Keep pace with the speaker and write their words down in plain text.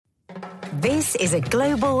This is a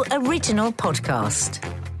Global Original Podcast.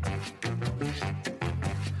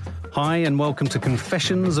 Hi and welcome to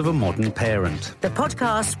Confessions of a Modern Parent. The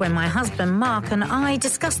podcast where my husband Mark and I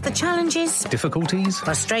discuss the challenges, difficulties,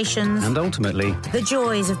 frustrations, and ultimately the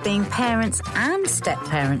joys of being parents and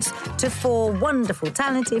step-parents to 4 wonderful,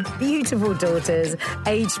 talented, beautiful daughters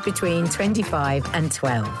aged between 25 and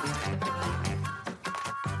 12.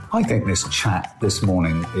 I think this chat this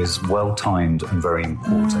morning is well-timed and very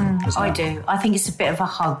important, isn't it? I do. I think it's a bit of a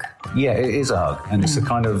hug. Yeah, it is a hug. And it's a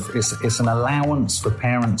kind of, it's an allowance for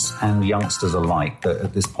parents and youngsters alike that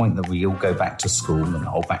at this point that we all go back to school and the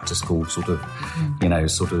whole back to school sort of,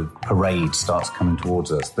 parade starts coming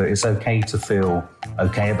towards us. That it's okay to feel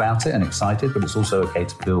okay about it and excited, but it's also okay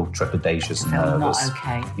to feel trepidatious and nervous. Not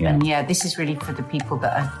okay. Yeah. And this is really for the people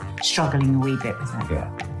that are struggling a wee bit with it.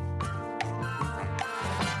 Yeah.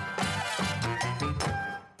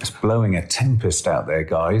 It's blowing a tempest out there,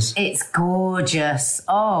 guys. It's gorgeous.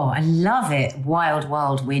 Oh, I love it. Wild,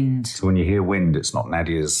 wild wind. So when you hear wind, it's not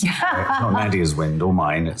Nadia's. It's not Nadia's wind or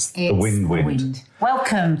mine. It's the wind.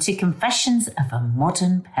 Welcome to Confessions of a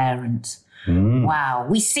Modern Parent. Wow,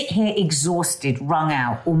 we sit here exhausted, wrung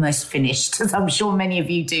out, almost finished, as I'm sure many of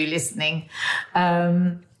you do listening.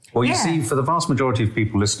 Well, you see, for the vast majority of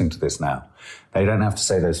people listening to this now, they don't have to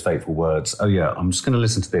say those fateful words, oh yeah, I'm just going to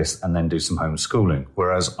listen to this and then do some homeschooling.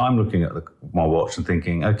 Whereas I'm looking at my watch and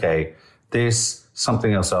thinking, okay, this,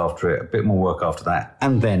 something else after it, a bit more work after that,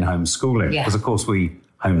 and then homeschooling. Because, of course, we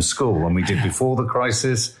homeschool, and we did before the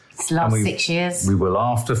crisis. It's the last 6 years. We will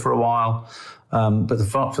after for a while. But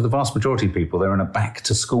for the vast majority of people, they're in a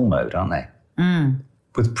back-to-school mode, aren't they?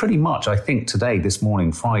 With pretty much, I think today, this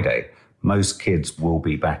morning, Friday, most kids will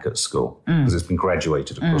be back at school because it's been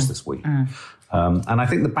graduated, of course, this week. And I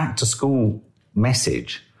think the back-to-school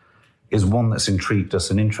message is one that's intrigued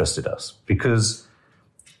us and interested us because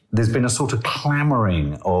there's been a sort of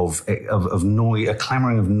clamoring of noise, a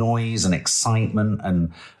clamoring of noise and excitement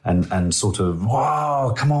and sort of,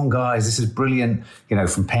 wow, come on, guys, this is brilliant,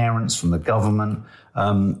 from parents, from the government.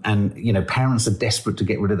 Parents are desperate to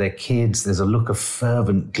get rid of their kids. There's a look of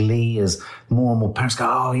fervent glee as more and more parents go,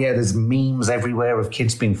 oh, yeah, there's memes everywhere of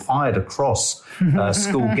kids being fired across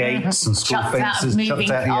school gates and school fences. Chucked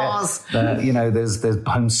out cars. There's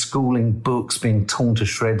homeschooling books being torn to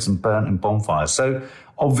shreds and burnt in bonfires. So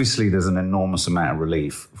obviously there's an enormous amount of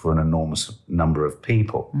relief for an enormous number of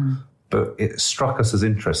people. But it struck us as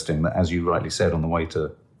interesting that, as you rightly said on the way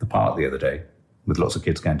to the park the other day, with lots of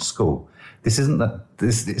kids going to school, this isn't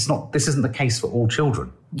the case for all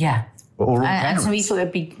children. Yeah. Or all parents. And so we thought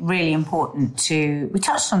it'd be really important we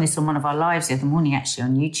touched on this on one of our lives the other morning, actually,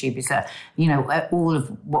 on YouTube, is that, all of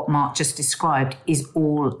what Mark just described is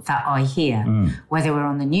all that I hear. Whether we're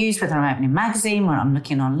on the news, whether I'm opening a magazine, whether I'm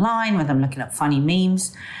looking online, whether I'm looking at funny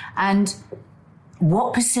memes. And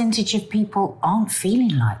what percentage of people aren't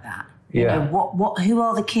feeling like that? Yeah. Who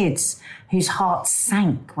are the kids whose hearts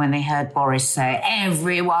sank when they heard Boris say,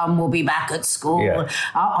 everyone will be back at school? Yeah.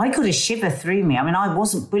 I got a shiver through me. I mean, I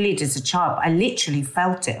wasn't bullied as a child. I literally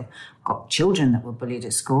felt it. I've got children that were bullied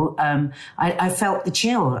at school. I felt the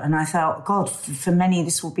chill and I felt, God, for many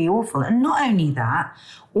this will be awful. And not only that,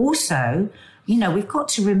 also, we've got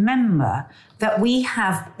to remember that we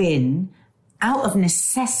have been, out of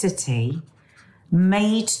necessity,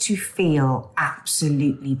 made to feel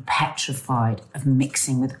absolutely petrified of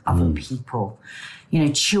mixing with other people.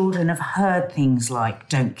 Children have heard things like,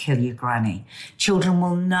 don't kill your granny. Children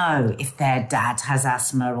will know if their dad has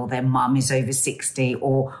asthma or their mum is over 60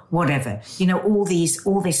 or whatever. All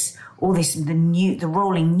this, the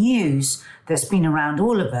rolling news that's been around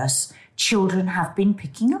all of us, children have been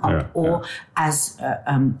picking up. As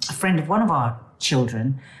a friend of one of our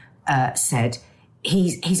children said,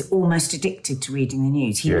 he's almost addicted to reading the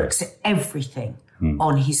news. He looks at everything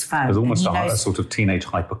on his phone. There's almost a sort of teenage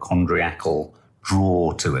hypochondriacal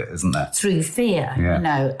draw to it, isn't there? Through fear,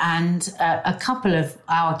 And a couple of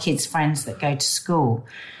our kids' friends that go to school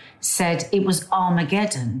said it was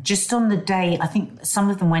Armageddon. Just on the day, I think some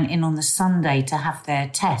of them went in on the Sunday to have their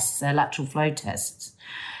tests, their lateral flow tests.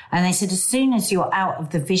 And they said, as soon as you're out of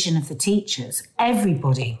the vision of the teachers,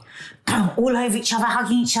 everybody all over each other,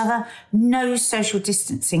 hugging each other, no social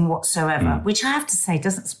distancing whatsoever, which I have to say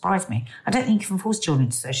doesn't surprise me. I don't think you can force children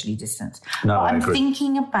to socially distance. No, but I I'm agree.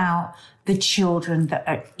 thinking about the children that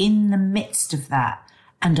are in the midst of that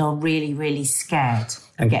and are really, really scared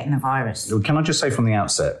of getting the virus. Can I just say from the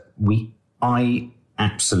outset, I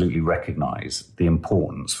absolutely recognise the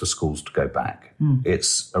importance for schools to go back.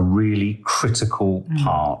 It's a really critical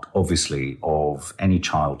part, obviously, of any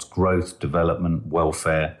child's growth, development,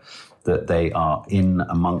 welfare. that they are in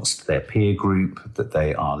amongst their peer group, that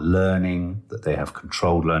they are learning, that they have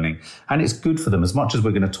controlled learning. And it's good for them, as much as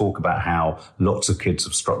we're going to talk about how lots of kids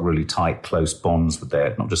have struck really tight, close bonds with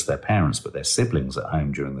their, not just their parents, but their siblings at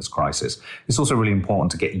home during this crisis. It's also really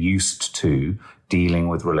important to get used to dealing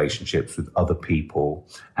with relationships with other people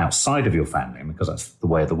outside of your family, because that's the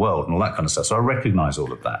way of the world and all that kind of stuff. So I recognise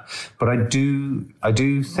all of that. But I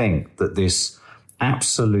do think that this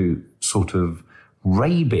absolute sort of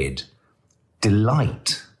rabid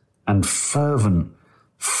delight and fervent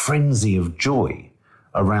frenzy of joy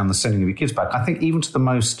around the sending of your kids back, I think even to the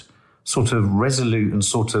most sort of resolute and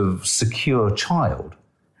sort of secure child,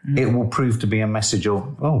 it will prove to be a message of,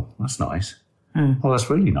 oh, that's nice. Well, that's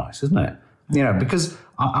really nice, isn't it? You know, because,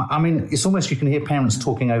 I mean, it's almost, you can hear parents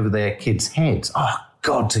talking over their kids' heads. Oh,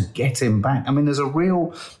 God, to get him back. I mean, there's a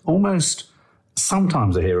real, almost,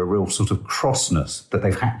 sometimes I hear a real sort of crossness that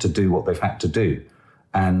they've had to do what they've had to do.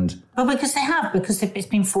 And well, because it's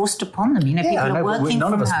been forced upon them. You know, people are working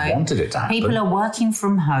none from of us home. wanted it to happen. People are working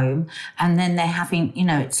from home, and then they're having, you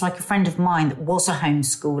know, it's like a friend of mine that was a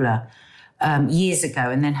homeschooler years ago,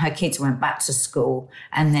 and then her kids went back to school,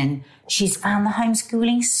 and then she's found the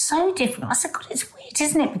homeschooling so difficult. I said, God, it's weird,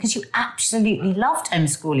 isn't it? Because you absolutely loved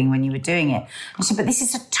homeschooling when you were doing it. I said, but this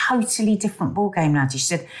is a totally different ballgame now. She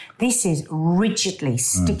said, this is rigidly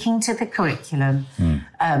sticking to the curriculum,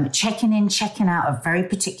 checking in, checking out at very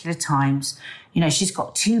particular times. You know, she's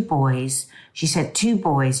got 2 boys. She said 2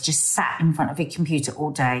 boys just sat in front of a computer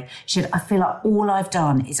all day. She said, I feel like all I've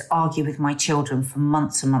done is argue with my children for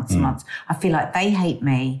months and months and months. I feel like they hate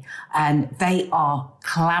me and they are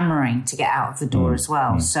clamouring to get out of the door as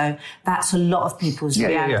well. So that's a lot of people's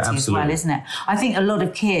reality as well, isn't it? I think a lot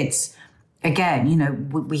of kids, again, you know,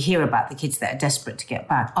 we hear about the kids that are desperate to get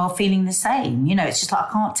back are feeling the same. You know, it's just like,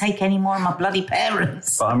 I can't take any more of my bloody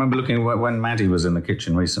parents. But I remember looking when Maddie was in the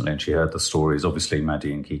kitchen recently and she heard the stories. Obviously,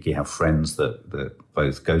 Maddie and Kiki have friends that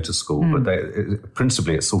both go to school, but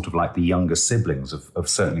principally it's sort of like the younger siblings of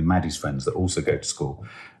certainly Maddie's friends that also go to school.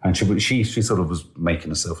 And she sort of was making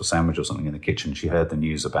herself a sandwich or something in the kitchen. She heard the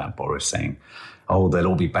news about Boris saying, oh, they'll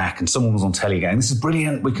all be back. And someone was on telly going, this is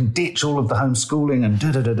brilliant. We can ditch all of the homeschooling and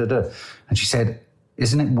da-da-da-da-da. And she said,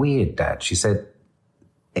 isn't it weird, Dad? She said,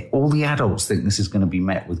 all the adults think this is going to be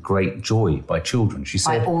met with great joy by children. She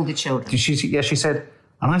said, by all the children. She said,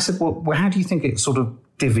 and I said, well, how do you think it sort of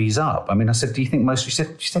divvies up? I mean, I said, do you think most, she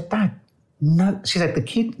said, Dad, no. She said,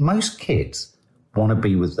 most kids want to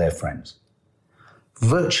be with their friends.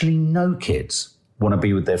 Virtually no kids want to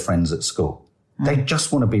be with their friends at school. They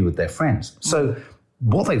just want to be with their friends. So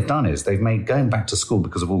what they've done is they've made going back to school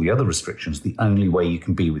because of all the other restrictions the only way you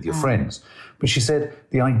can be with your friends. But she said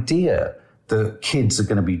the idea that kids are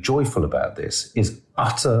going to be joyful about this is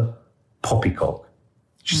utter poppycock.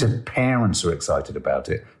 She said parents are excited about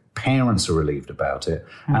it. Parents are relieved about it.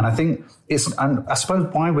 And I think and I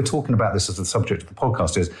suppose why we're talking about this as the subject of the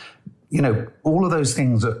podcast is, you know, all of those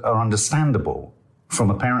things are understandable from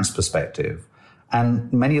a parent's perspective.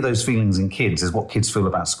 And many of those feelings in kids is what kids feel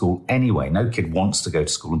about school anyway. No kid wants to go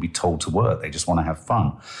to school and be told to work. They just want to have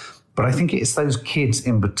fun. But I think it's those kids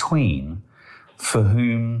in between for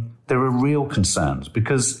whom there are real concerns.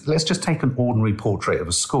 Because let's just take an ordinary portrait of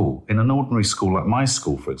a school. In an ordinary school like my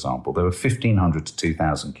school, for example, there were 1,500 to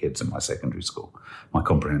 2,000 kids in my secondary school, my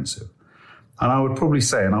comprehensive. And I would probably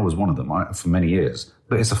say, and I was one of them for many years,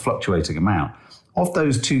 but it's a fluctuating amount. Of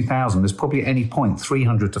those 2,000, there's probably at any point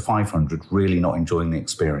 300 to 500 really not enjoying the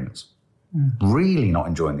experience. Really not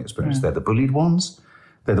enjoying the experience. They're the bullied ones.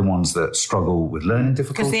 They're the ones that struggle with learning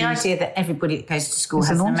difficulties. Because the idea that everybody that goes to school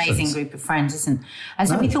has an amazing group of friends, isn't? And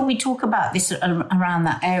so we thought we'd talk about this around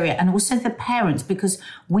that area, and also the parents, because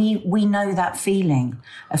we know that feeling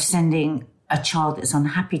of sending a child that's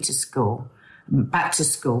unhappy to school, back to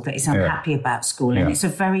school, that is unhappy about school. And it's a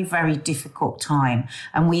very, very difficult time.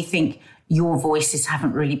 And we think your voices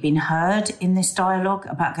haven't really been heard in this dialogue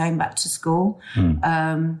about going back to school.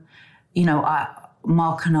 You know,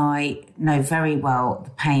 Mark and I know very well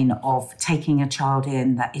the pain of taking a child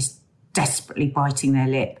in that is desperately biting their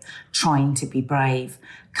lip, trying to be brave,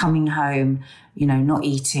 coming home, you know, not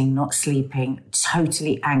eating, not sleeping,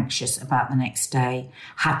 totally anxious about the next day,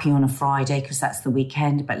 happy on a Friday because that's the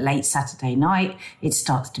weekend, but late Saturday night, it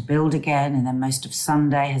starts to build again, and then most of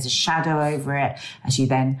Sunday has a shadow over it as you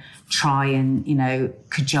then try and, you know,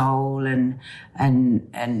 cajole and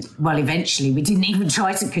well, eventually we didn't even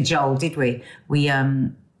try to cajole, did we?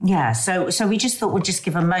 So we just thought we'd just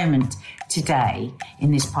give a moment today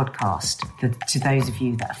in this podcast to those of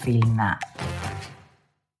you that are feeling that.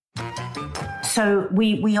 So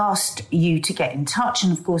we asked you to get in touch,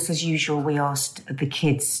 and of course, as usual, we asked the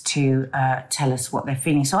kids to tell us what they're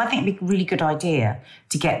feeling. So I think it'd be a really good idea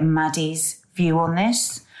to get Maddie's view on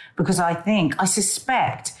this, because I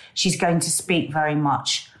suspect she's going to speak very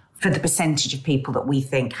much for the percentage of people that we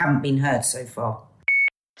think haven't been heard so far.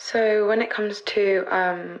 So when it comes to,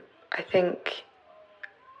 I think,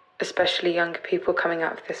 especially younger people coming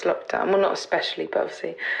out of this lockdown, well, not especially, but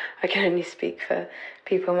obviously I can only speak for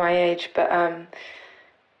people my age, but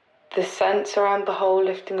the sense around the whole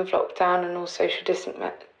lifting of lockdown and all social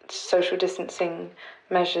distancing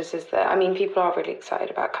measures is that, I mean, people are really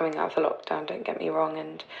excited about coming out of the lockdown, don't get me wrong,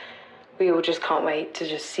 and we all just can't wait to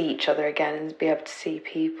just see each other again and be able to see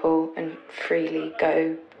people and freely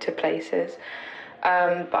go to places.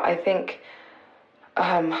 But I think,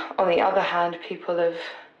 on the other hand, people have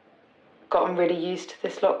gotten really used to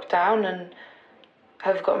this lockdown and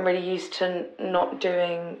have gotten really used to not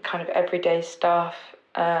doing kind of everyday stuff.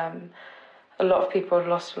 A lot of people have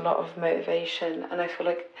lost a lot of motivation, and I feel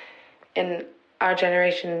like in our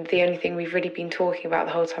generation, the only thing we've really been talking about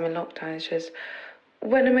the whole time in lockdown is just,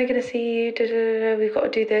 when am I going to see you? We've got to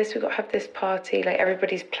do this, we've got to have this party. Like,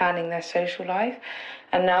 everybody's planning their social life.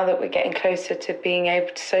 And now that we're getting closer to being able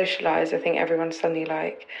to socialise, I think everyone's suddenly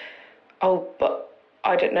like, oh, but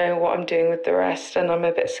I don't know what I'm doing with the rest, and I'm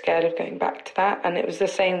a bit scared of going back to that. And it was the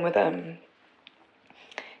same with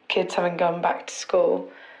kids having gone back to school.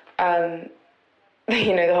 The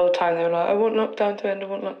whole time they were like, I want lockdown to end, I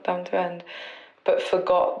want lockdown to end. But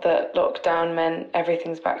forgot that lockdown meant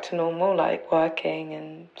everything's back to normal, like working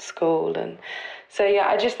and school. And so, yeah,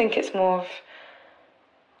 I just think it's more of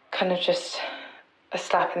kind of just a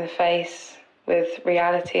slap in the face with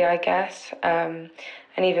reality, I guess. And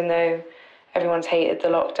even though everyone's hated the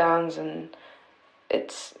lockdowns and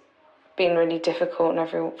it's been really difficult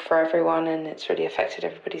for everyone, and it's really affected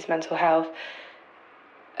everybody's mental health,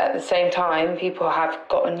 at the same time, people have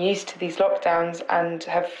gotten used to these lockdowns and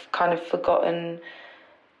have kind of forgotten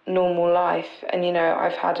normal life. And,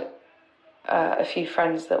 I've had a few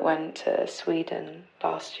friends that went to Sweden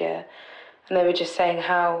last year, and they were just saying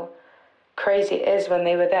how crazy it is when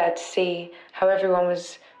they were there to see how everyone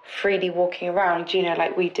was freely walking around,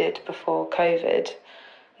 like we did before COVID,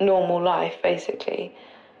 normal life, basically.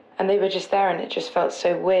 And they were just there, and it just felt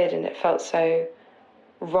so weird, and it felt so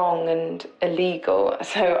wrong and illegal.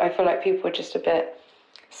 So I feel like people are just a bit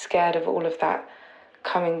scared of all of that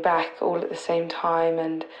coming back all at the same time.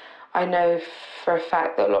 And I know for a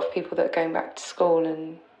fact that a lot of people that are going back to school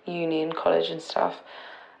and uni and college and stuff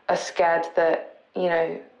are scared that,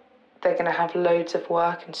 they're going to have loads of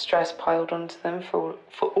work and stress piled onto them for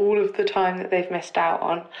all of the time that they've missed out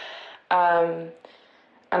on. And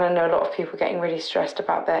I know a lot of people getting really stressed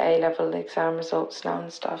about their A-level exam results now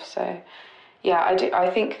and stuff. So yeah,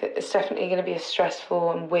 I think that it's definitely going to be a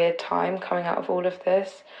stressful and weird time coming out of all of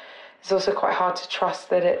this. It's also quite hard to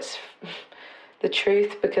trust that it's the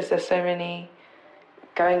truth, because there's so many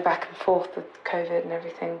going back and forth with COVID and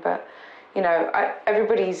everything. But,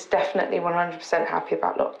 everybody's definitely 100% happy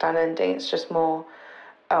about lockdown ending. It's just more,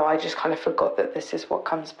 I just kind of forgot that this is what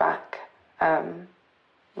comes back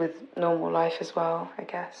with normal life as well, I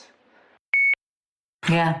guess.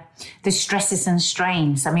 Yeah, the stresses and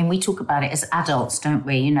strains. I mean, we talk about it as adults, don't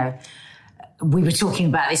we? We were talking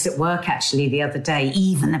about this at work, actually, the other day.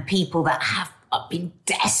 Even the people that have been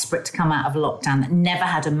desperate to come out of lockdown, that never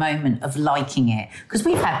had a moment of liking it. Because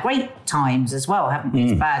we've had great times as well, haven't we?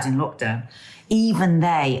 It's bad in lockdown. Even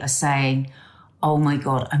they are saying, oh, my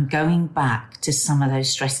God, I'm going back to some of those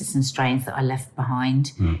stresses and strains that I left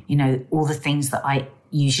behind. All the things that I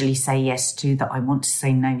usually say yes to that I want to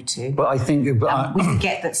say no to. But I think we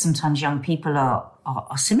forget that sometimes young people are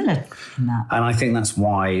similar in that. And I think that's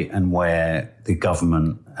why and where the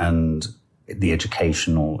government and the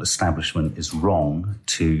educational establishment is wrong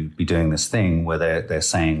to be doing this thing where they're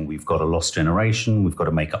saying we've got a lost generation, we've got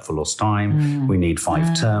to make up for lost time, we need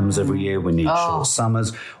 5 terms every year, we need short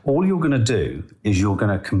summers. All you're going to do is you're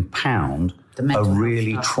going to compound a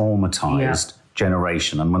really traumatised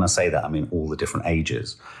generation. And when I say that, I mean all the different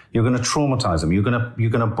ages. You're going to traumatize them. You're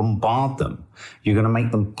going to bombard them. You're going to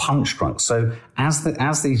make them punch drunk. So as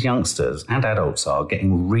these youngsters and adults are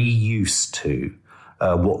getting reused to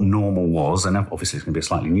what normal was, and obviously it's going to be a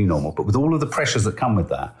slightly new normal, but with all of the pressures that come with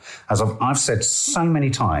that, as I've said so many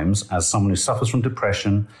times, as someone who suffers from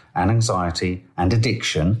depression and anxiety and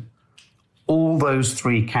addiction, all those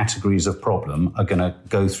 3 categories of problem are going to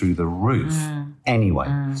go through the roof anyway.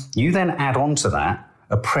 You then add on to that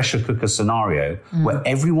a pressure cooker scenario where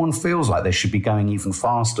everyone feels like they should be going even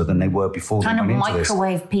faster than they were before they went into this. Kind of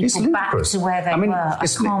microwave people back to where they were. I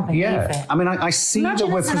can't believe it. I mean, I see that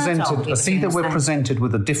we're presented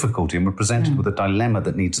with a difficulty and we're presented with a dilemma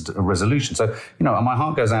that needs a resolution. So, my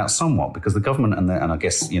heart goes out somewhat because the government and I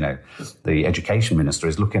guess, the education minister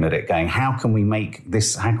is looking at it going, how can we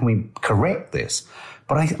correct this?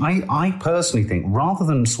 But I personally think rather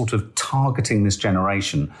than sort of targeting this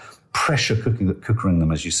generation, pressure cookering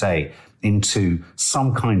them, as you say, into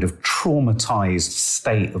some kind of traumatized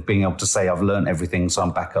state of being able to say, I've learned everything, so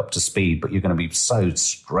I'm back up to speed, but you're going to be so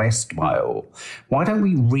stressed by it all. Why don't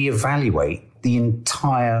we reevaluate the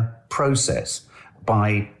entire process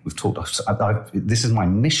this is my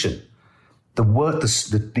mission.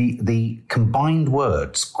 The combined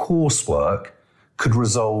words, coursework, could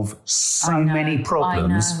resolve so many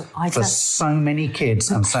problems for so many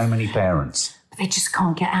kids and so many parents. They just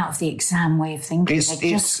can't get out of the exam way of thinking.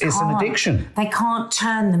 It's an addiction. They can't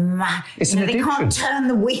turn the They can't turn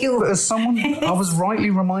the wheel. But as someone, I was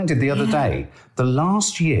rightly reminded the other day, the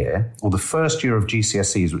last year, or the first year of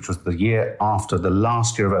GCSEs, which was the year after the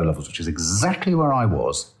last year of O-levels, which is exactly where I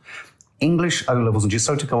was, English O-levels, and just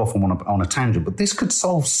so to go off on a tangent, but this could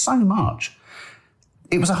solve so much.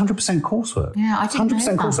 It was 100% coursework. Yeah, I didn't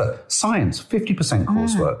 100% know coursework. Science, 50%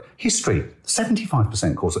 coursework. History,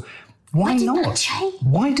 75% coursework. Why not?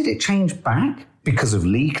 Why did it change back? Because of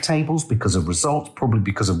league tables, because of results, probably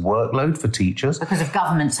because of workload for teachers. Because of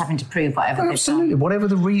governments having to prove whatever they've Absolutely. done. Whatever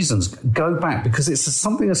the reasons, go back, because it's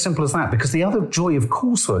something as simple as that. Because the other joy of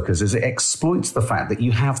courseworkers is it exploits the fact that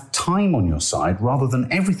you have time on your side rather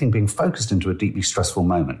than everything being focused into a deeply stressful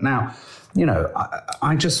moment. Now,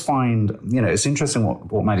 I just find, it's interesting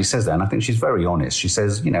what Maddie says there, and I think she's very honest. She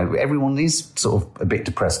says, everyone is sort of a bit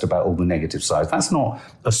depressed about all the negative sides. That's not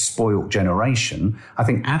a spoilt generation. I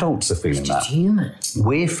think adults are feeling that. Human.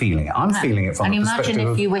 We're feeling it. I'm feeling it from the perspective And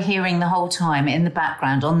imagine if you were hearing the whole time in the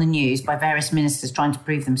background on the news by various ministers trying to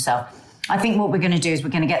prove themselves. I think what we're going to do is we're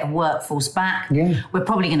going to get the workforce back. Yeah. We're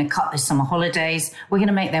probably going to cut the summer holidays. We're going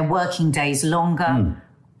to make their working days longer.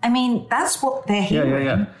 I mean, that's what they're hearing.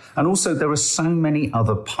 Yeah. And also, there are so many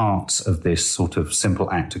other parts of this sort of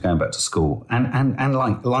simple act of going back to school, and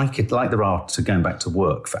like there are to going back to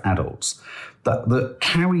work for adults, that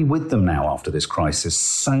carry with them now after this crisis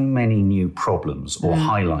so many new problems or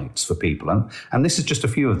highlights for people, and this is just a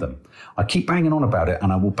few of them. I keep banging on about it,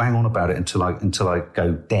 and I will bang on about it until I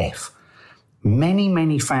go deaf.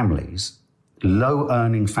 Many families,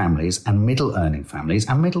 low-earning families and middle-earning families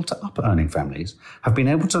and middle to upper-earning families have been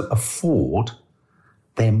able to afford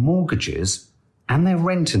their mortgages and their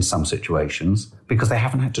rent in some situations because they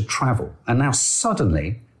haven't had to travel. And now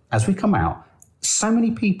suddenly, as we come out, so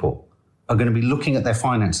many people are going to be looking at their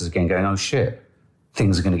finances again going, oh shit,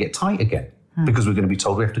 things are going to get tight again. Because we're going to be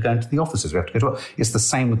told we have to go into the offices, we have to go to work. It's the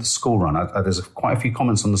same with the school run. There's quite a few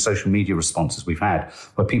comments on the social media responses we've had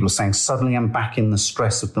where people are saying, suddenly I'm back in the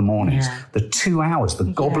stress of the mornings. Yeah. The 2 hours, the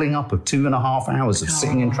gobbling up of 2.5 hours of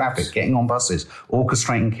sitting in traffic, getting on buses,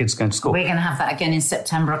 orchestrating kids going to school. We're going to have that again in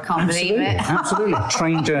September, I can't believe it. Absolutely.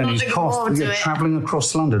 Train journeys, cost, travelling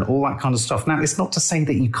across London, all that kind of stuff. Now, it's not to say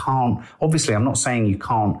that you can't, obviously I'm not saying you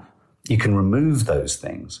can remove those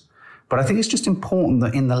things. But I think it's just important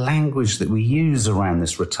that in the language that we use around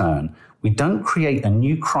this return, we don't create a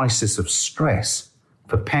new crisis of stress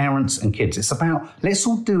for parents and kids. It's about, let's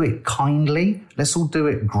all do it kindly. Let's all do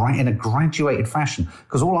it in a graduated fashion.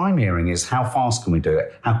 Because all I'm hearing is how fast can we do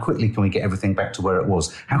it? How quickly can we get everything back to where it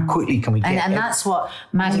was? How quickly can we get And that's what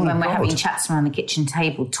Maddie, when we're having chats around the kitchen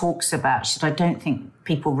table, talks about. She said, I don't think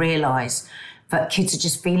people realise that kids are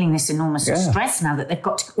just feeling this enormous stress now that they've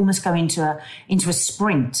got to almost go into a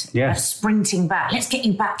sprint, sprinting back. Let's get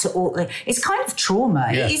you back to all the... It's kind of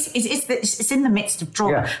trauma. Yeah. It's in the midst of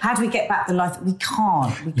trauma. Yeah. How do we get back the life? We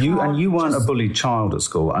can't. You weren't a bullied child at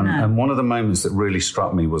school. And one of the moments that really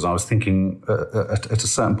struck me was I was thinking at a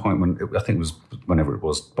certain point when, I think it was whenever it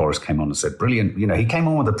was, Boris came on and said, brilliant. He came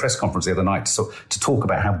on with a press conference the other night to talk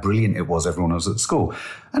about how brilliant it was everyone was at school.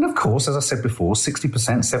 And of course, as I said before, 60%,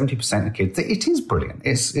 70% of kids, it is brilliant.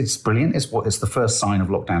 It's brilliant. It's the first sign of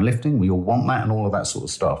lockdown lifting. We all want that and all of that sort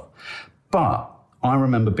of stuff. But I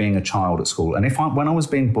remember being a child at school, and when I was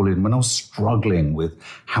being bullied, when I was struggling with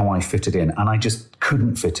how I fitted in, and I just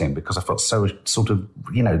couldn't fit in because I felt so sort of,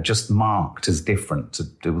 just marked as different to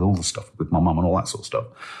do with all the stuff with my mum and all that sort of stuff.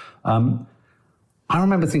 I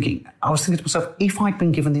remember I was thinking to myself, if I'd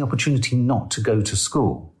been given the opportunity not to go to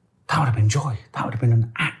school, that would have been joy. That would have been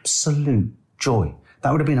an absolute joy.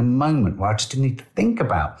 that would have been a moment where I just didn't need to think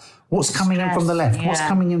about what's coming in from the left, what's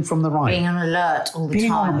coming in from the right. Being on alert all the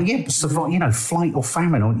time. Flight or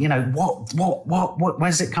famine, or, what,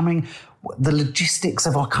 where's it coming? The logistics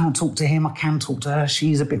of, I can't talk to him, I can talk to her,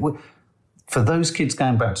 she's a bit... For those kids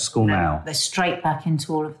going back to school now... They're straight back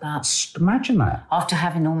into all of that. Imagine that. After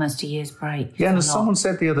having almost a year's break. Yeah, and as someone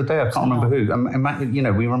said the other day, I can't remember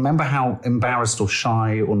who, we remember how embarrassed or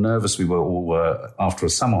shy or nervous we all were after a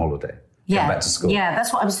summer holiday. Yeah, back to school. Yeah,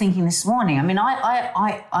 that's what I was thinking this morning. I mean,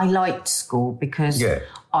 I liked school because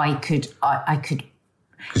I could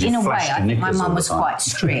in a way, I think my mum was quite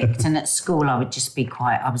strict, and at school I would just be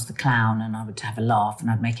quiet. I was the clown, and I would have a laugh,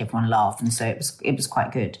 and I'd make everyone laugh, and so it was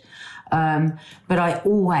quite good. But I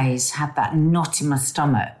always had that knot in my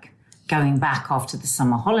stomach going back after the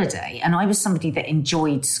summer holiday, and I was somebody that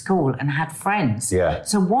enjoyed school and had friends. Yeah.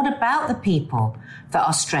 So what about the people that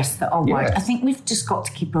are stressed, that are worried? I think we've just got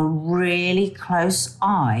to keep a really close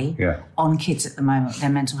eye on kids at the moment, their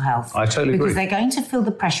mental health. I totally agree. Because they're going to feel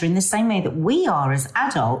the pressure in the same way that we are as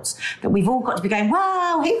adults, that we've all got to be going,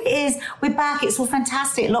 wow, here it is, we're back, it's all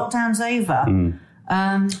fantastic, lockdown's over.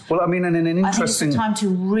 Well, I mean, and in an interesting... I think it's a time to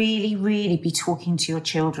really, really be talking to your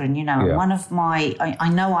children. One of my... I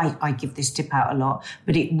know I give this tip out a lot,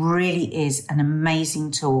 but it really is an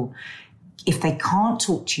amazing tool. If they can't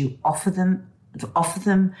talk to you, offer them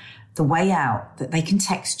the way out, that they can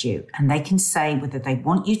text you and they can say whether they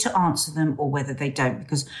want you to answer them or whether they don't.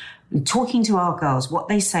 Because talking to our girls, what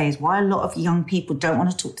they say is why a lot of young people don't want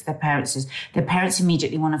to talk to their parents is their parents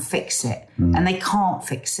immediately want to fix it and they can't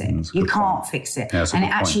fix it. You can't fix it. Yeah, and it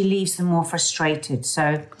actually leaves them more frustrated.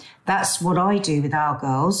 So that's what I do with our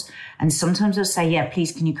girls. And sometimes I'll say, yeah,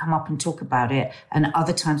 please, can you come up and talk about it? And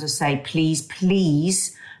other times I'll say, please,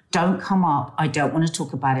 don't come up. I don't want to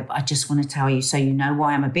talk about it, but I just want to tell you so you know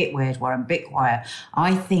why I'm a bit weird, why I'm a bit quiet.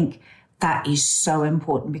 I think that is so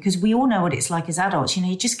important because we all know what it's like as adults.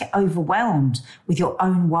 You just get overwhelmed with your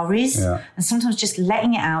own worries. Yeah. And sometimes just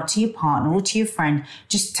letting it out to your partner or to your friend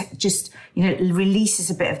just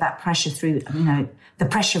releases a bit of that pressure through, the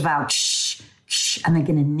pressure valve, and they're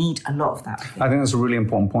going to need a lot of that. I think that's a really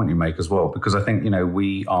important point you make as well, because I think,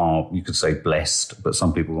 we are, you could say blessed, but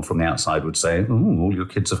some people from the outside would say, all your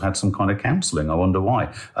kids have had some kind of counselling. I wonder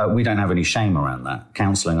why. We don't have any shame around that.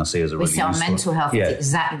 Counselling I see as a really useful... We see our mental health is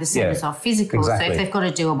exactly the same as our physical. Exactly. So if they've got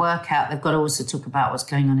to do a workout, they've got to also talk about what's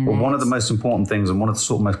going on in their one of heads. the most important things and one of the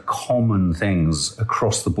sort of most common things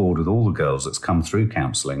across the board with all the girls that's come through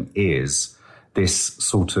counselling is this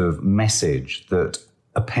sort of message that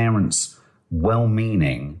a parent's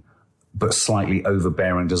well-meaning but slightly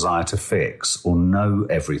overbearing desire to fix or know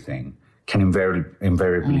everything can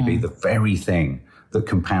invariably be the very thing that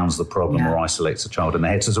compounds the problem or isolates a child in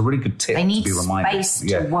their head. So it's a really good tip to be reminded. They need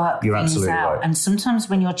space to work things out. Right. And sometimes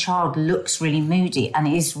when your child looks really moody and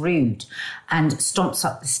is rude and stomps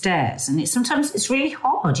up the stairs, and sometimes it's really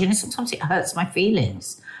hard, sometimes it hurts my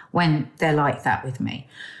feelings when they're like that with me.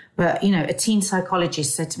 But, a teen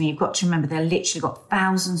psychologist said to me, you've got to remember they've literally got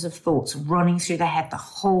thousands of thoughts running through their head the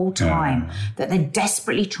whole time that they're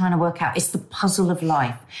desperately trying to work out. It's the puzzle of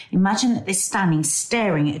life. Imagine that they're standing,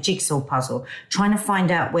 staring at a jigsaw puzzle, trying to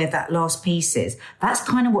find out where that last piece is. That's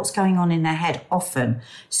kind of what's going on in their head often.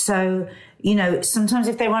 So, sometimes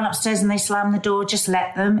if they run upstairs and they slam the door, just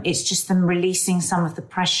let them. It's just them releasing some of the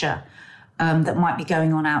pressure that might be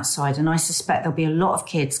going on outside. And I suspect there'll be a lot of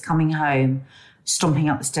kids coming home stomping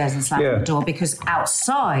up the stairs and slamming the door because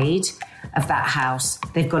outside of that house,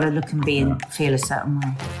 they've got to look and be and feel a certain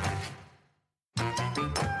way.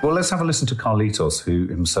 Well, let's have a listen to Carlitos, who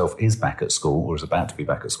himself is back at school or is about to be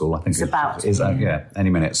back at school. I think any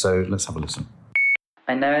minute. So let's have a listen.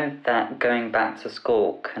 I know that going back to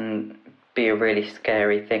school can be a really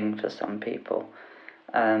scary thing for some people.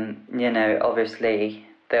 Obviously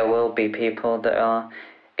there will be people that are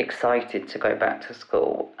excited to go back to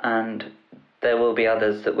school, and there will be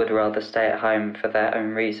others that would rather stay at home for their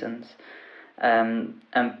own reasons.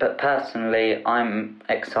 But personally, I'm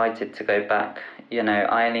excited to go back.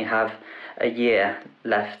 I only have a year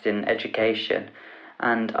left in education,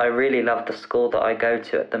 and I really love the school that I go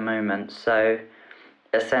to at the moment. So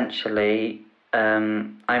essentially,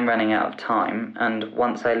 I'm running out of time, and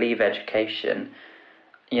once I leave education,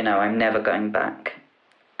 I'm never going back.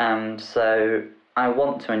 So I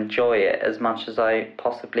want to enjoy it as much as I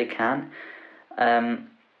possibly can.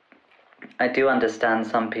 I do understand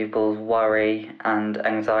some people's worry and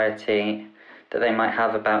anxiety that they might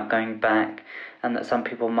have about going back, and that some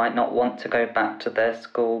people might not want to go back to their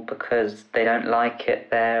school because they don't like it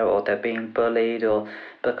there, or they're being bullied, or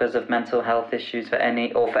because of mental health issues for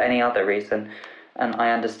any other reason. And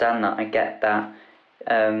I understand that, I get that.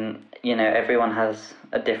 Everyone has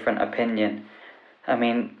a different opinion. I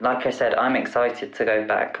mean, like I said, I'm excited to go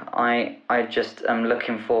back. I just am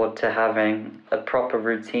looking forward to having a proper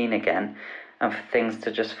routine again and for things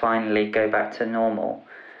to just finally go back to normal.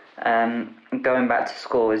 Going back to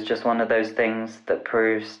school is just one of those things that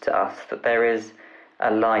proves to us that there is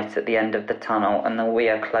a light at the end of the tunnel and that we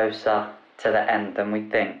are closer to the end than we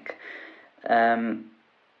think.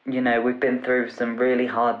 We've been through some really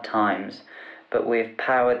hard times, but we've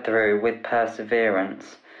powered through with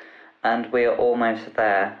perseverance, and we are almost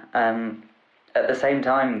there. At the same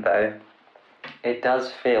time, though, it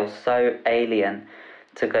does feel so alien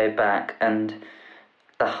to go back, and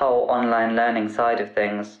the whole online learning side of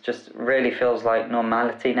things just really feels like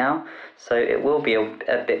normality now. So it will be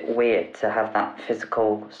a bit weird to have that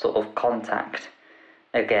physical sort of contact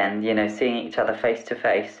again, seeing each other face to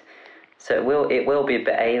face. So it will be a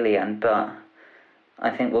bit alien, but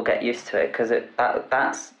I think we'll get used to it, because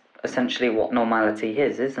that's essentially what normality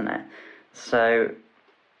is, isn't it? So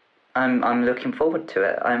I'm looking forward to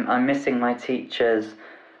it. I'm missing my teachers,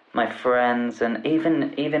 my friends, and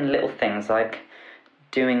even little things like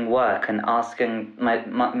doing work and asking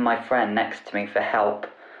my friend next to me for help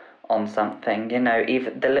on something.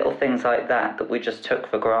 Even the little things like that we just took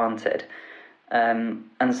for granted.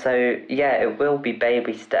 And so, yeah, it will be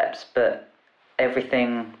baby steps, but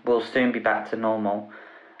everything will soon be back to normal.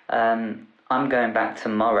 I'm going back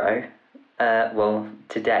tomorrow,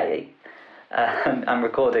 today. I'm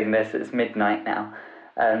recording this, it's midnight now,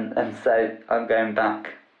 and so I'm going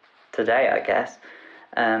back today, I guess.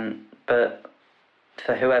 But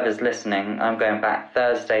for whoever's listening, I'm going back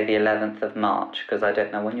Thursday the 11th of March, because I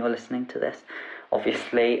don't know when you're listening to this,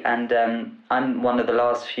 obviously, and I'm one of the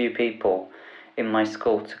last few people in my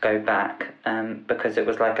school to go back, because it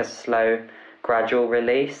was like a slow, gradual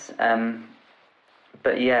release.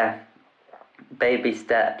 But yeah, baby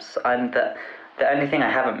steps. The only thing I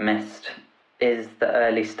haven't missed is the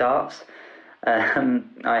early starts.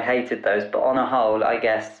 I hated those, but on a whole, I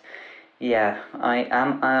guess, yeah,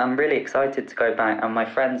 I'm really excited to go back, and my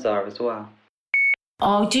friends are as well.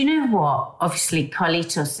 Oh, do you know what? Obviously,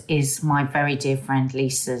 Carlitos is my very dear friend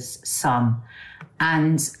Lisa's son,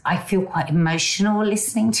 and I feel quite emotional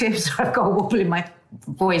listening to him, so I've got a wobble in my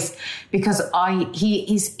voice, because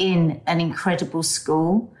he is in an incredible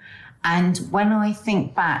school. And when I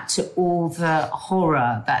think back to all the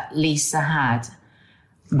horror that Lisa had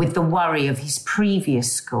with the worry of his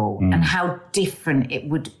previous school and how different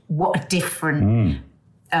what a different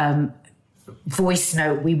voice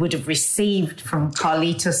note we would have received from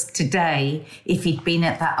Carlitos today if he'd been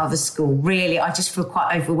at that other school. Really, I just feel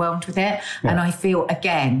quite overwhelmed with it. Yeah. And I feel,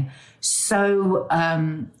 again, so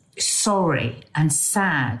sorry and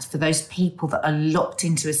sad for those people that are locked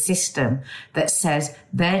into a system that says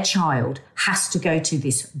their child has to go to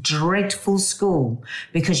this dreadful school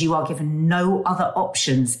because you are given no other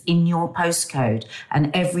options in your postcode,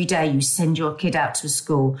 and every day you send your kid out to a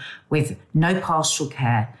school with no pastoral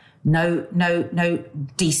care, no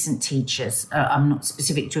decent teachers. I'm not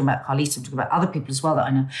specifically talking about Carlitos, I'm talking about other people as well that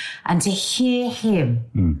I know. And to hear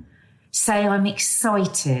him say, I'm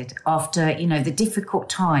excited after, the difficult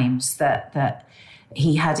times that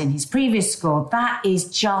he had in his previous school, that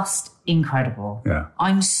is just incredible. Yeah.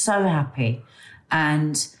 I'm so happy.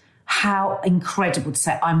 And how incredible to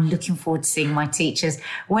say, I'm looking forward to seeing my teachers.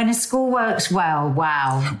 When a school works well,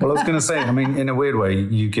 wow. Well, I was going to say, in a weird way,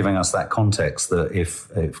 you giving us that context that if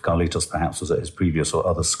Carlitos perhaps was at his previous or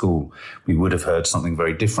other school, we would have heard something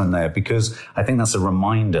very different there, because I think that's a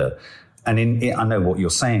reminder. And I know what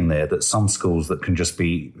you're saying there, that some schools that can just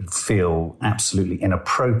feel absolutely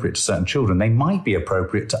inappropriate to certain children, they might be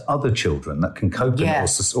appropriate to other children that can cope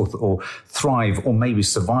or thrive or maybe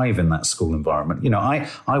survive in that school environment.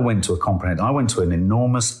 I went to an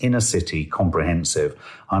enormous inner city comprehensive,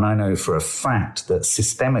 and I know for a fact that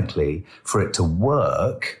systemically, for it to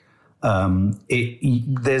work,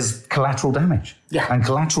 there's collateral damage. Yeah. And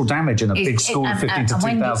collateral damage in a big school of 15 to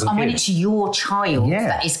 2,000 kids. And when it's your child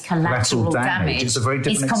that is collateral damage, it's a very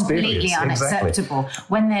different experience. It's completely unacceptable. Exactly.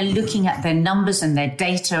 When they're looking at their numbers and their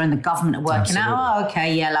data and the government are working out,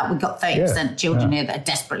 we've got 30% of children here that are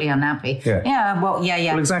desperately unhappy. Yeah. Well,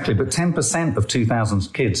 exactly. But 10% of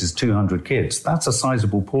 2,000 kids is 200 kids. That's a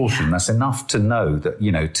sizable portion. Yeah. That's enough to know that,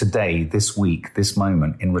 today, this week, this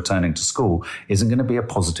moment in returning to school isn't going to be a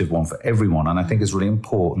positive one for everyone. And I think it's really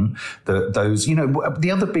important that those, the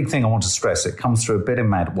other big thing I want to stress, it comes through a bit in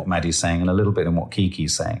what Maddie's saying and a little bit in what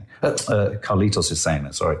Kiki's saying, Carlitos is saying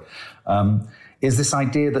that, is this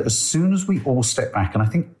idea that as soon as we all step back, and I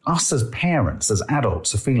think us as parents, as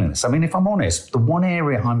adults are feeling this. If I'm honest, the one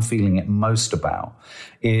area I'm feeling it most about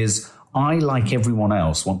is I, like everyone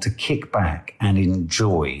else, want to kick back and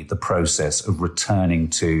enjoy the process of returning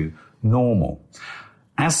to normal.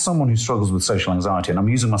 As someone who struggles with social anxiety, and I'm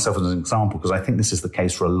using myself as an example because I think this is the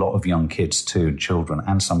case for a lot of young kids too, children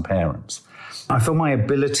and some parents, I feel my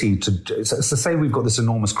ability to say we've got this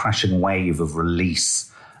enormous crashing wave of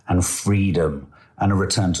release and freedom and a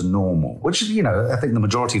return to normal, which, you know, I think the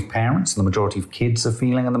majority of parents and the majority of kids are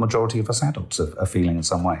feeling and the majority of us adults are feeling in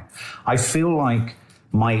some way. I feel like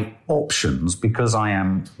my options, because I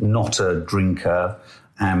am not a drinker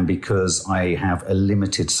and because I have a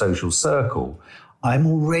limited social circle, I'm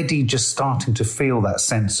already just starting to feel that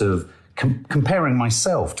sense of comparing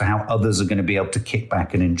myself to how others are going to be able to kick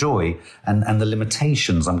back and enjoy and the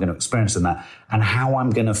limitations I'm going to experience in that and how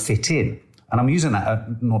I'm going to fit in. And I'm using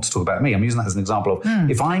that, not to talk about me, I'm using that as an example of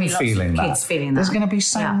if I'm feeling that, there's going to be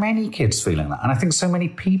so many kids feeling that. And I think so many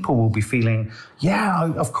people will be feeling,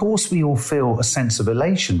 of course we all feel a sense of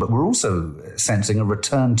elation, but we're also sensing a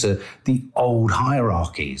return to the old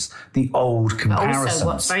hierarchies, the old comparisons. But also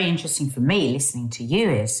what's very interesting for me listening to you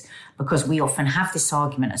is, because we often have this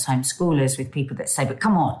argument as homeschoolers with people that say, but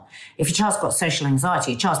come on, if your child's got social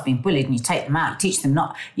anxiety, your child's being bullied and you take them out, you teach them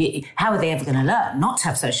how are they ever going to learn not to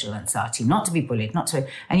have social anxiety, not to be bullied,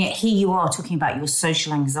 and yet here you are talking about your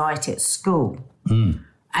social anxiety at school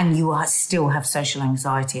and you still have social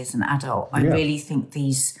anxiety as an adult. I really think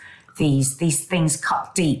these things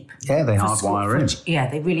cut deep. Yeah, they hardwire in. Yeah,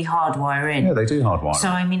 they really hardwire in. Yeah, they do hardwire. So,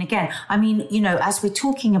 as we're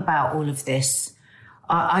talking about all of this,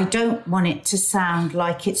 I don't want it to sound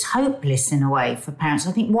like it's hopeless in a way for parents.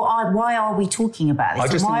 I think why are we talking about this? I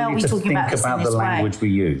just why think we need to think about the language we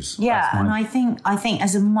use. Yeah, and I think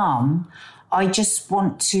as a mum, I just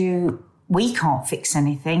want to. We can't fix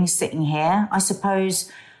anything sitting here. I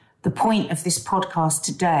suppose the point of this podcast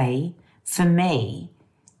today, for me,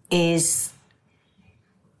 is.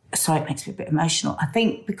 Sorry, it makes me a bit emotional. I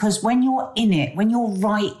think because when you're in it, when you're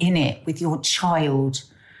right in it with your child,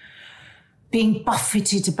 being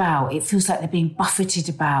buffeted about, it feels like they're being buffeted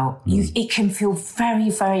about. It can feel very,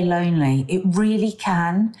 very lonely. It really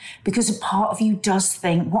can, because a part of you does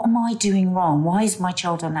think, what am I doing wrong? Why is my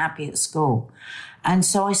child unhappy at school? And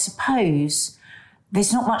so I suppose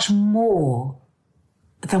there's not much more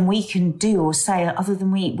than we can do or say other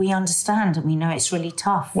than we understand and we know it's really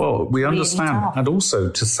tough. Well, we understand. Really, and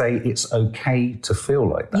also to say it's okay to feel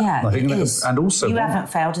like that. Yeah, I think it is. And also, you haven't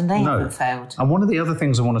failed and they haven't failed. And one of the other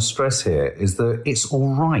things I want to stress here is that it's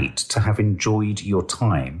all right to have enjoyed your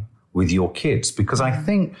time with your kids, because I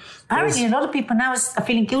think apparently a lot of people now are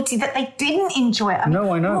feeling guilty that they didn't enjoy it. I know.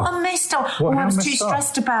 What a messed up. I was too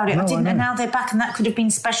stressed about it. And now they're back, and that could have been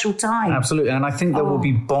special time. Absolutely. And I think there will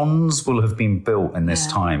be bonds will have been built in this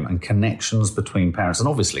time, and connections between parents. And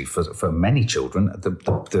obviously for many children,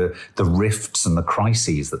 the rifts and the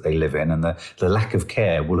crises that they live in and the lack of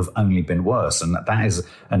care will have only been worse. And that is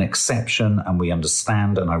an exception, and we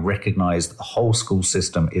understand, and I recognise that the whole school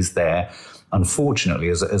system is there, unfortunately,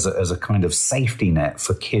 as a kind of safety net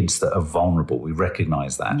for kids that are vulnerable. We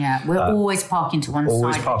recognise that. Yeah, we're always parking to one side.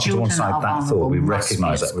 Always parking to one side. That thought, we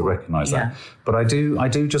recognise that. We recognise that. But I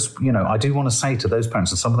do just, I do want to say to those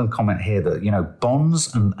parents, and some of them comment here that,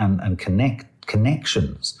 bonds and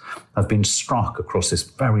connections have been struck across this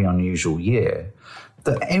very unusual year.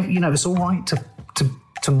 That, it's all right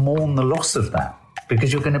to mourn the loss of that,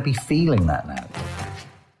 because you're going to be feeling that now.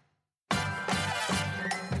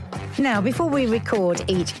 Now, before we record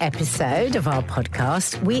each episode of our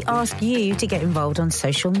podcast, we ask you to get involved on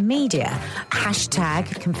social media.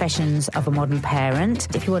 Hashtag Confessions of a Modern Parent.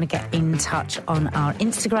 If you want to get in touch on our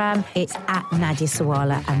Instagram, it's at Nadia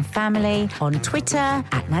Sawalha and Family. On Twitter,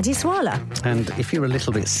 at Nadia Sawalha. And if you're a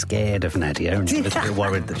little bit scared of Nadia and you're a little bit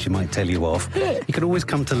worried that she might tell you off, you can always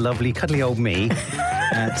come to lovely, cuddly old me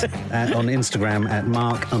on Instagram at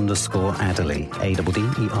Mark_Adderley.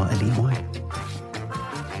 ADDERLEY.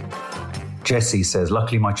 Jessie says,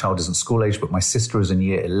 luckily my child isn't school age, but my sister is in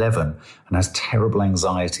year 11 and has terrible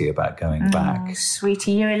anxiety about going back.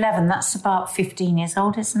 Sweetie, year 11, that's about 15 years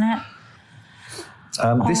old, isn't it?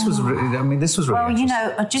 This was really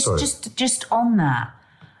well, just on that,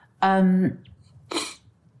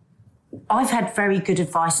 I've had very good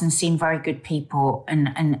advice and seen very good people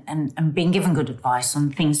and been given good advice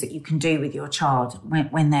on things that you can do with your child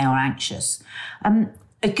when they are anxious. A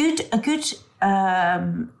good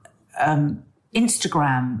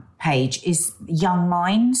Instagram page is Young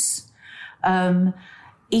Minds.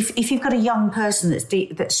 If you've got a young person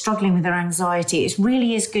that's struggling with their anxiety, it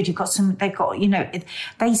really is good.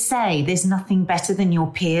 They say there's nothing better than your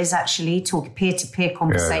peers actually talk peer-to-peer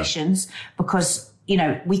conversations because you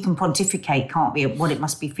know, we can pontificate, can't we, what it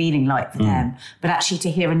must be feeling like for them, but actually to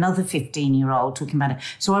hear another 15-year-old talking about it.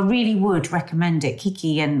 So I really would recommend it.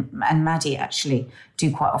 Kiki and Maddie actually do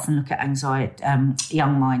quite often look at anxiety,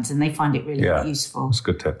 young minds, and they find it really useful. That's a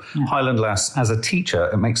good tip. Yeah. Highland Lass, as a teacher,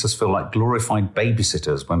 it makes us feel like glorified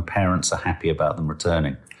babysitters when parents are happy about them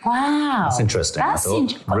returning. Wow. That's interesting.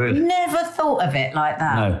 Really? I've never thought of it like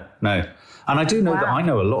that. No. And I do know that I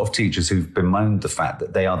know a lot of teachers who've bemoaned the fact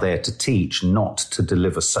that they are there to teach, not to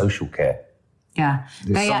deliver social care. Yeah,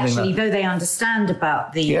 they actually, though they understand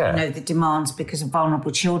about the, you know, the demands because of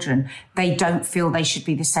vulnerable children, they don't feel they should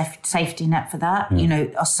be the safety net for that. You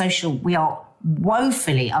know, we are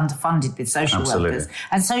woefully underfunded with social workers,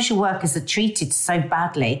 and social workers are treated so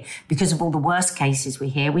badly because of all the worst cases we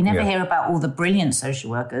hear. We never hear about all the brilliant social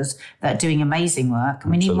workers that are doing amazing work,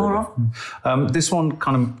 and we need more of them. This one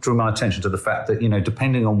kind of drew my attention to the fact that, you know,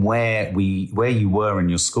 depending on where you were in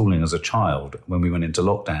your schooling as a child when we went into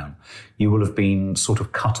lockdown, you will have been sort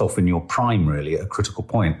of cut off in your prime, really, at a critical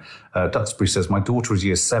point. Duxbury says, my daughter is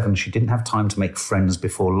year 7. She didn't have time to make friends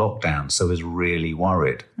before lockdown, so is really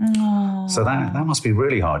worried. So that must be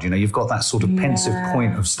really hard. You know, you've got that sort of pensive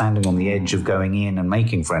point of standing on the edge of going in and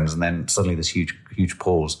making friends, and then suddenly this huge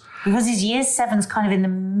pause. Because his year 7's kind of in the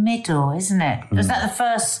middle, isn't it? Was that the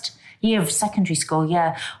first year of secondary school?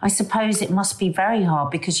 Yeah. I suppose it must be very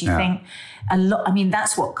hard because you think a lot. I mean,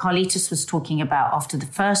 that's what Carlitos was talking about after the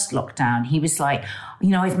first lockdown. He was like, you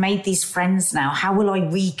know, I've made these friends now. How will I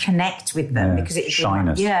reconnect with them? Because it's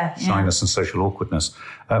shyness. Shyness and social awkwardness.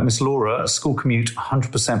 Miss Laura, school commute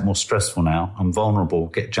 100% more stressful now. I'm vulnerable.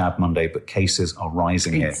 Get jabbed Monday, but cases are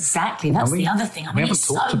rising here. Exactly. That's the other thing. I mean, it's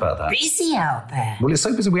talked about that. Busy out there. Well, it's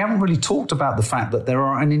so busy. We haven't really talked about the fact that there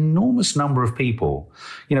are an enormous number of people.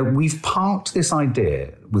 You know, we've parked this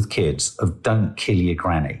idea with kids of don't kill your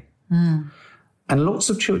granny. And lots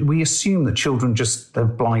of children, we assume that children just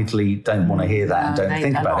blithely don't want to hear that and don't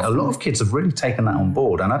think about it. A lot of kids have really taken that on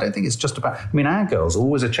board. And I don't think it's just about, I mean, our girls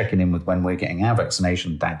always are checking in with when we're getting our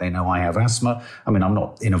vaccination. Dad, they know I have asthma. I mean, I'm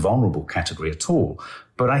not in a vulnerable category at all.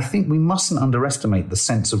 But I think we mustn't underestimate the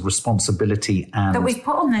sense of responsibility and that we've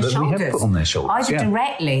put on their shoulders. We have put on their shoulders. Either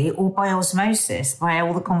directly or by osmosis, by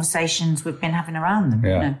all the conversations we've been having around them.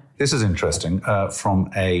 Yeah. You know? This is interesting.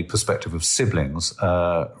 From a perspective of siblings,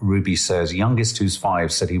 Ruby says, youngest, who's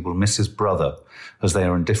 5, said he will miss his brother as they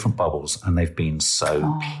are in different bubbles and they've been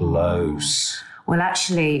so close. Well,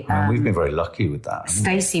 actually... we've been very lucky with that.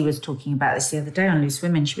 Stacey was talking about this the other day on Loose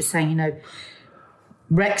Women. She was saying, you know,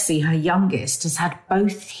 Rexy, her youngest, has had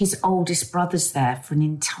both his oldest brothers there for an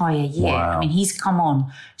entire year. Wow. I mean, he's come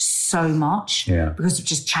on so much because of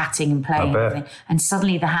just chatting and playing. And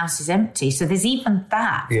suddenly the house is empty. So there's even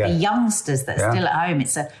that for the youngsters that are still at home.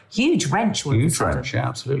 It's a huge wrench. Huge wrench, yeah,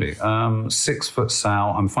 absolutely. 6 foot Sal,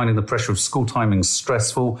 I'm finding the pressure of school timing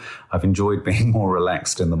stressful. I've enjoyed being more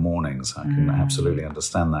relaxed in the mornings. I can absolutely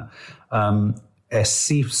understand that.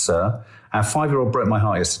 Esifsa, our 5-year-old broke my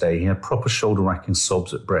heart yesterday. He had proper shoulder-racking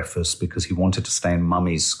sobs at breakfast because he wanted to stay in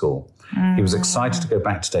mummy's school. He was excited to go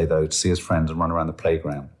back today, though, to see his friends and run around the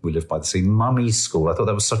playground. We live by the sea. Mummy's school. I thought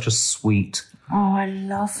that was such a sweet... Oh, I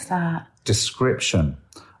love that. ...description.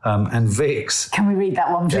 And Vix... Can we read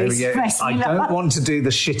that one, please? I don't want to do the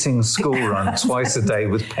shitting school run twice a day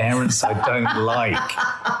with parents I don't like.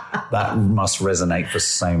 That must resonate for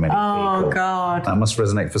so many people. Oh, God. That must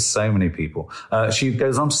resonate for so many people. She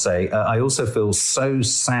goes on to say, I also feel so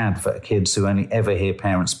sad for kids who only ever hear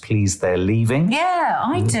parents please they're leaving. Yeah,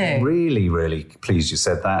 I do. Really, really pleased you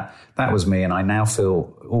said that. That was me, and I now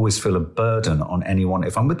always feel a burden on anyone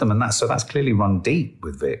if I'm with them. And that's clearly run deep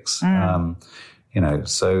with Vix. You know,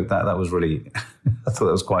 so that was really, I thought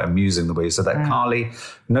that was quite amusing the way you said that. Carly,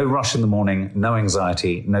 no rush in the morning, no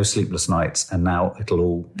anxiety, no sleepless nights, and now it'll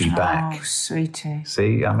all be back. Oh, sweetie.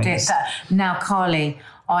 See, I mean... Now, Carly,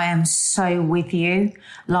 I am so with you.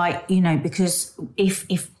 Like, you know, because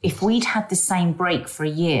if we'd had the same break for a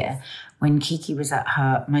year when Kiki was at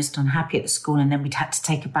her most unhappy at the school and then we'd had to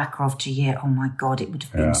take her back after a year, oh, my God, it would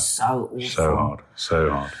have been so awful. So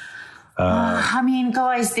hard. I mean,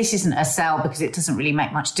 guys, this isn't a sell because it doesn't really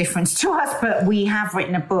make much difference to us, but we have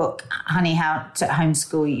written a book, Honey, How to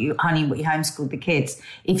Homeschool You, Honey, What You Homeschooled the Kids.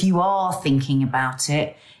 If you are thinking about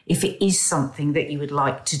it, if it is something that you would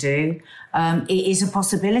like to do, it is a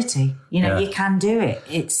possibility. You know, you can do it.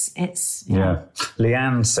 It's. Yeah.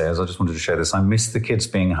 Leanne says, I just wanted to share this. I miss the kids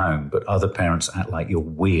being home, but other parents act like you're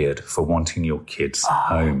weird for wanting your kids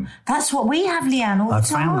home. That's what we have, Leanne, all the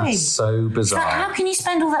time. I found that so bizarre. It's like, how can you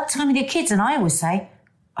spend all that time with your kids? And I always say,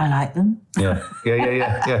 I like them. Yeah.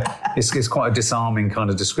 It's quite a disarming kind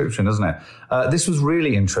of description, isn't it? This was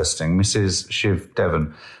really interesting. Mrs. Shiv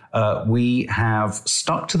Devon. we have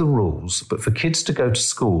stuck to the rules, but for kids to go to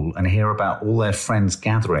school and hear about all their friends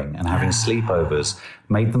gathering and having sleepovers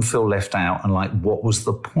made them feel left out and like, what was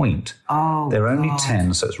the point? Oh, they're only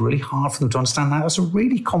 10, so it's really hard for them to understand that. That's a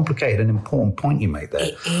really complicated and important point you made there.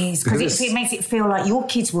 It is, because it makes it feel like your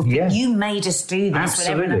kids will think you made us do this.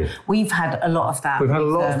 Absolutely. We've had a lot of that. We've had a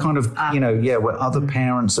lot of kind of, where other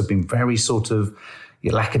parents have been very sort of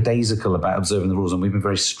lackadaisical about observing the rules, and we've been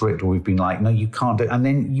very strict, or we've been like, no, you can't do it. And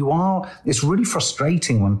then it's really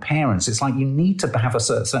frustrating when parents, it's like you need to have a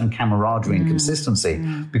certain camaraderie and consistency,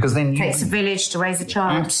 because then it takes a village to raise a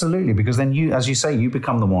child. Absolutely, because then you, as you say, you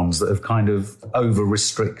become the ones that have kind of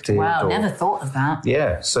over-restricted. Wow, never thought of that.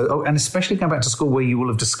 Yeah, so, and especially going back to school where you will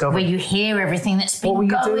have discovered... Where you hear everything that's been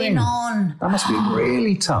going on. That must be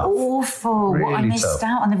really tough. Awful. Really what I missed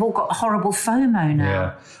out on. They've all got horrible FOMO now.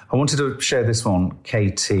 Yeah. I wanted to share this one,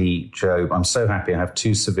 KT Job. I'm so happy I have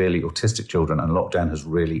 2 severely autistic children, and lockdown has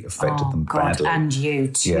really affected them badly. And you,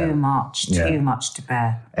 too much to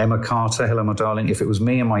bear. Emma Carter, hello, my darling. If it was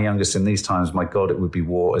me and my youngest in these times, my God, it would be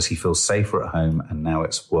war, as he feels safer at home, and now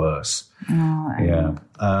it's worse. Oh, yeah.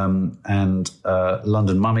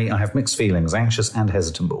 London Mummy, I have mixed feelings, anxious and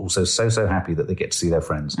hesitant, but also so happy that they get to see their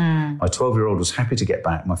friends. My 12-year-old was happy to get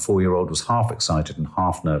back. My 4-year-old was half excited and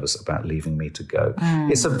half nervous about leaving me to go.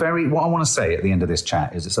 It's what I want to say at the end of this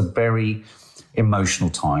chat is it's a very emotional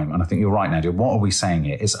time. And I think you're right, Nadia. What are we saying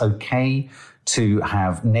here? It's okay to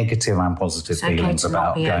have negative and positive feelings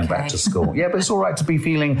about going back to school. Yeah, but it's all right to be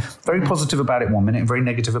feeling very positive about it one minute and very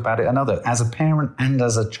negative about it another. As a parent and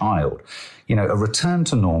as a child, a return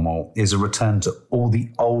to normal is a return to all the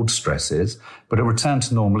old stresses, but a return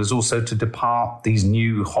to normal is also to depart these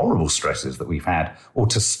new horrible stresses that we've had, or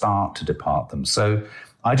to start to depart them. So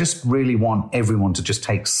I just really want everyone to just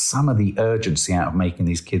take some of the urgency out of making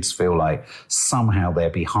these kids feel like somehow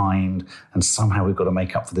they're behind and somehow we've got to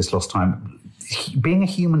make up for this lost time. Being a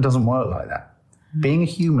human doesn't work like that. Being a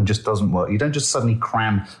human just doesn't work. You don't just suddenly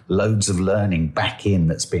cram loads of learning back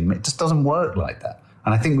in it just doesn't work like that.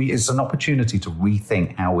 And I think it's an opportunity to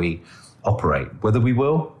rethink how we operate. Whether we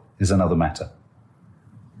will is another matter.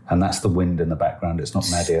 And that's the wind in the background. It's not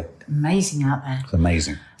Nadia. Amazing out there. It's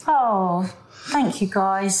amazing. Oh, thank you,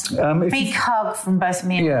 guys. Big hug from both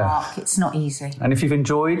me and Mark. It's not easy. And if you've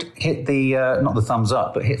enjoyed, hit the, not the thumbs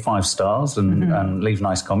up, but hit 5 stars and leave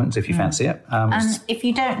nice comments if you fancy it. And if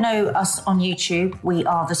you don't know us on YouTube, we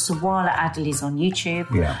are the Sawala Adelies on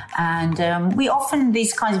YouTube. Yeah. And we often,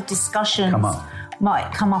 these kinds of discussions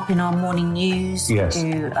might come up in our morning news. Yes.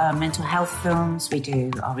 We do mental health films. We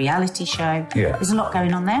do our reality show. Yeah. There's a lot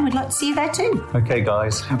going on there. We'd like to see you there too. Okay,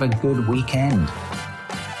 guys, have a good weekend.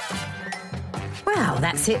 Well,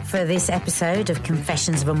 that's it for this episode of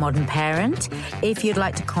Confessions of a Modern Parent. If you'd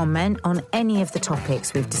like to comment on any of the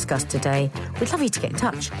topics we've discussed today, we'd love you to get in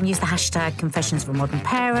touch and use the hashtag Confessions of a Modern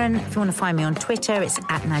Parent. If you want to find me on Twitter, it's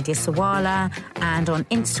 @NadiaSawala, and on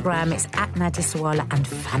Instagram, it's @NadiaSawala and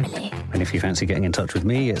Family. And if you fancy getting in touch with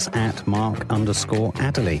me, it's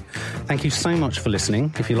 @Mark_Adderley. Thank you so much for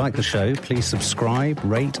listening. If you like the show, please subscribe,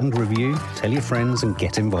 rate and review, tell your friends and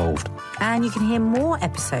get involved. And you can hear more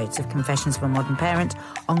episodes of Confessions of a Modern Parent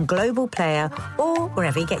on Global Player or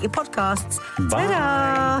wherever you get your podcasts. Bye.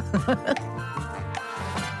 Ta-da!